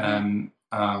 Mm-hmm.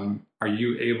 And are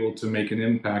you able to make an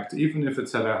impact, even if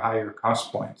it's at a higher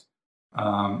cost point?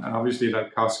 And obviously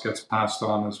that cost gets passed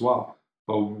on as well.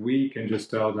 But we can just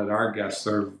tell that our guests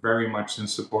are very much in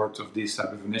support of these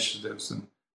type of initiatives. And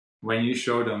when you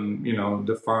show them,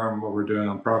 the farm, what we're doing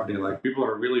on property, like, people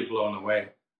are really blown away.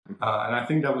 And I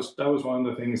think that was one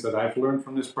of the things that I've learned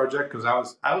from this project, because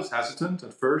I was hesitant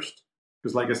at first,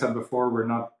 because like I said before,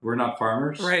 we're not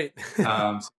farmers, Right.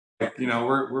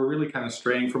 We're really kind of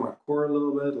straying from our core a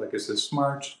little bit. Like, is this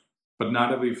smart? But now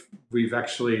that we've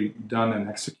actually done and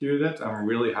executed it, I'm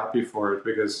really happy for it,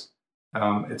 because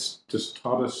it's just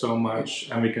taught us so much,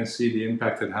 and we can see the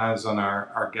impact it has on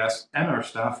our guests and our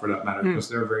staff, for that matter, because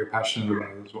they're very passionate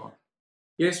about it as well.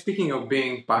 Yeah, speaking of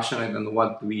being passionate on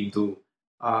what we do,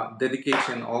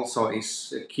 dedication also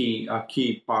is a key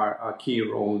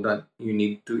role that you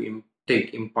need to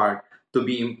impart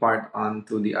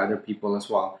onto the other people as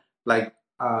well. Like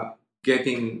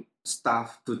getting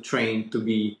staff to train to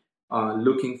be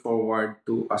looking forward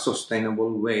to a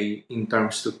sustainable way in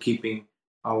terms to keeping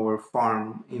our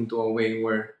farm into a way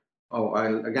where,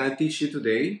 I'm gonna teach you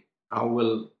today, I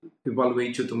will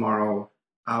evaluate you tomorrow,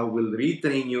 I will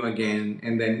retrain you again,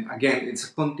 and then again, it's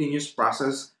a continuous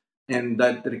process, and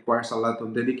that requires a lot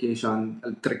of dedication,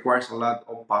 it requires a lot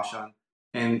of passion,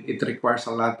 and it requires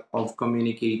a lot of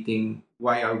communicating.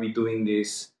 Why are we doing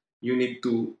this? You need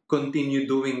to continue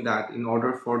doing that in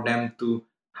order for them to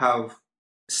have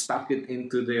stuck it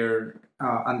into their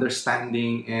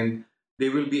understanding, and they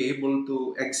will be able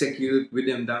to execute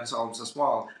within themselves as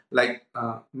well. Like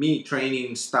me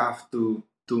training staff to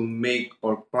make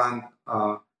or plant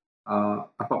a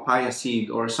papaya seed,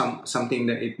 or something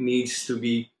that it needs to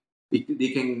be, they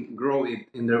can grow it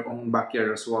in their own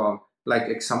backyard as well. Like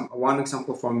one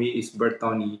example for me is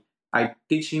Bertoni. I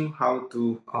teach him how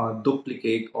to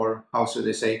duplicate, or how should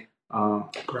I say,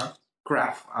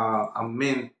 craft a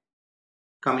mint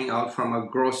coming out from a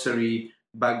grocery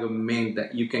bag of mint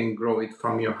that you can grow it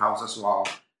from your house as well.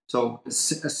 So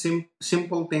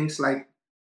simple things like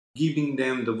giving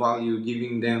them the value,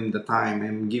 giving them the time,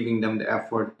 and giving them the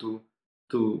effort to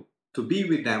be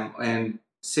with them, and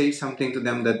say something to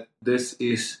them that this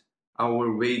is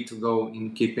our way to go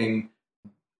in keeping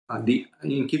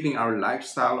keeping our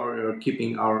lifestyle, or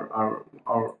keeping our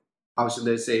how should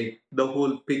I say, the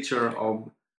whole picture of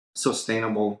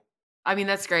sustainable. I mean,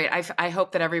 that's great. I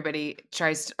hope that everybody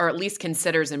tries to, or at least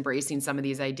considers embracing some of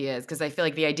these ideas, because I feel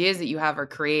like the ideas that you have are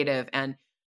creative. And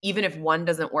even if one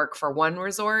doesn't work for one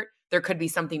resort, there could be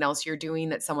something else you're doing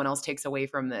that someone else takes away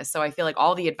from this. So I feel like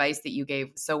all the advice that you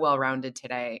gave was so well-rounded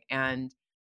today. And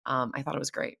I thought it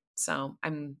was great. So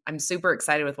I'm super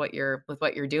excited with what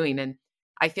you're doing. And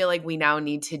I feel like we now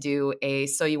need to do a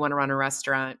So You Want to Run a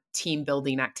Restaurant team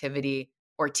building activity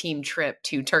or team trip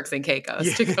to Turks and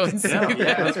Caicos to go and see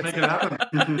let's make it happen.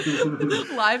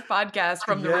 live podcast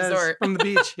from the resort. From the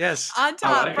beach, yes. On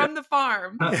top, from the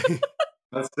farm.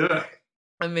 Let's do it.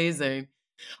 Amazing.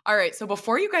 All right. So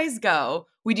before you guys go,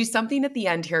 we do something at the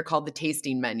end here called the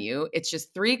tasting menu. It's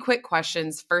just 3 quick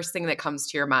questions. First thing that comes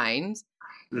to your mind.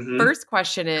 Mhm. First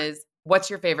question is, what's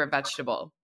your favorite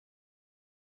vegetable?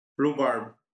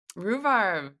 Rhubarb.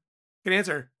 Rhubarb. Good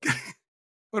answer.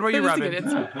 What about you, That is a Robin? good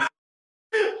answer.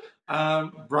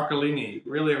 Broccolini,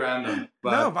 really random.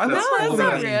 But No, but No, that's all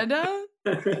not that- random.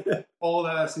 all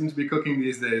that I seem to be cooking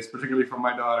these days, particularly for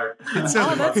my daughter.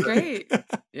 Oh, that's great.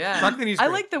 Yeah. Broccolini's I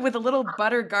great. like that with a little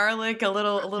butter, garlic, a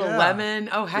little Yeah. lemon.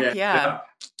 Oh, heck yeah.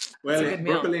 Well, a good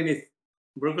meal.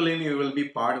 broccolini will be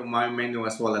part of my menu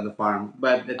as well at the farm,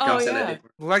 but it comes at a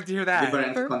We'd like to hear that.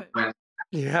 different Perfect. condiment.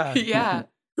 Yeah. Yeah.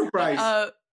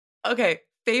 Surprise. Okay.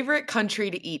 Favorite country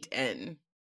to eat in?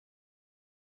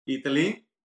 Italy.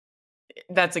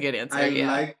 That's a good answer.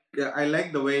 I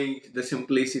like the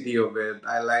simplicity of it.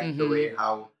 I like the Mhm. way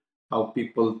how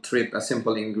people treat a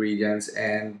simple ingredients,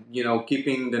 and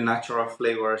keeping the natural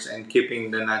flavors and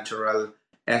keeping the natural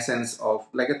essence of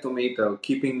like a tomato,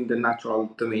 keeping the natural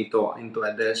tomato into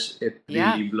a dish. It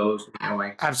Yeah. really blows me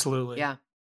away. Absolutely. Yeah.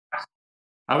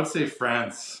 I would say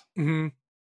France. Hmm.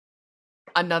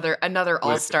 Another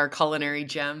all-star culinary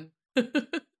gem.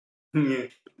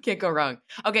 Can't go wrong.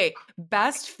 Okay.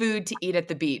 Best food to eat at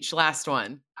the beach. Last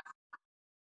one.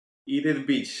 Eat at the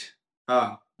beach.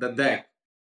 The deck.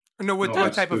 No, what No,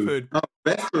 type of food. food?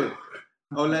 Best food.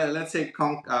 Let's say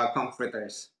conch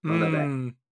fritters on the deck.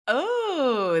 Mm.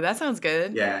 Oh, that sounds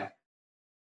good. Yeah.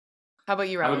 How about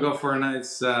you, I would Robin? go for a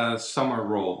nice summer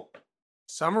roll.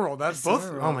 Summer roll. That's A both.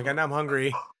 summer Oh my roll. god, now I'm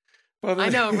hungry. Both of I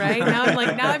know, right?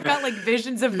 Now I've got like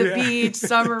visions of the Yeah. beach,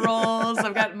 summer rolls.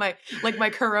 I've got my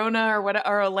Corona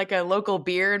or like a local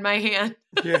beer in my hand.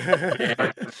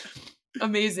 Yeah.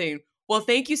 Amazing. Well,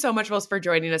 thank you so much, Wills, for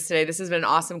joining us today. This has been an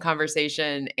awesome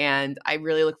conversation, and I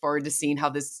really look forward to seeing how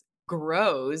this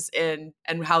grows and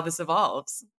how this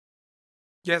evolves.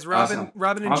 Yes, Robin, Awesome.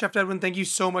 Robin and Chef Edwin, thank you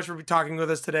so much for talking with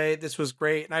us today. This was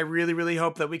great, and I really, really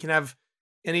hope that we can have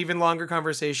an even longer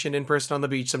conversation in person on the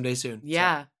beach someday soon.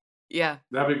 Yeah. Yeah.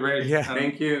 That'd be great. Yeah. And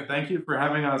Thank you. Thank you for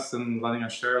having us and letting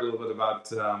us share a little bit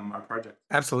about our project.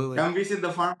 Absolutely. Come visit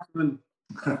the farm soon.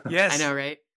 Yes. I know,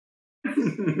 right?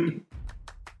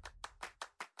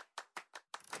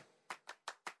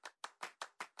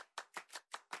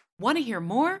 Want to hear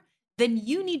more? Then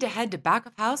you need to head to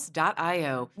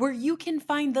backofhouse.io, where you can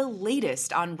find the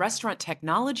latest on restaurant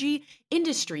technology,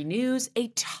 industry news, a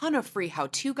ton of free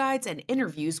how-to guides, and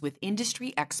interviews with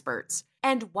industry experts.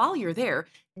 And while you're there,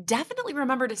 definitely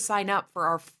remember to sign up for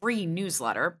our free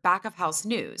newsletter, Back of House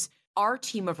News. Our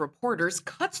team of reporters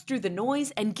cuts through the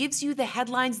noise and gives you the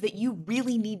headlines that you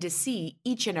really need to see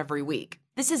each and every week.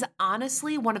 This is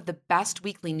honestly one of the best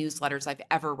weekly newsletters I've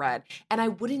ever read, and I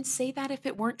wouldn't say that if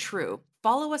it weren't true.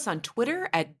 Follow us on Twitter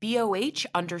at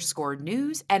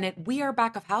BOH_news and at We Are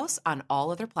Back of House on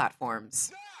all other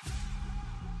platforms.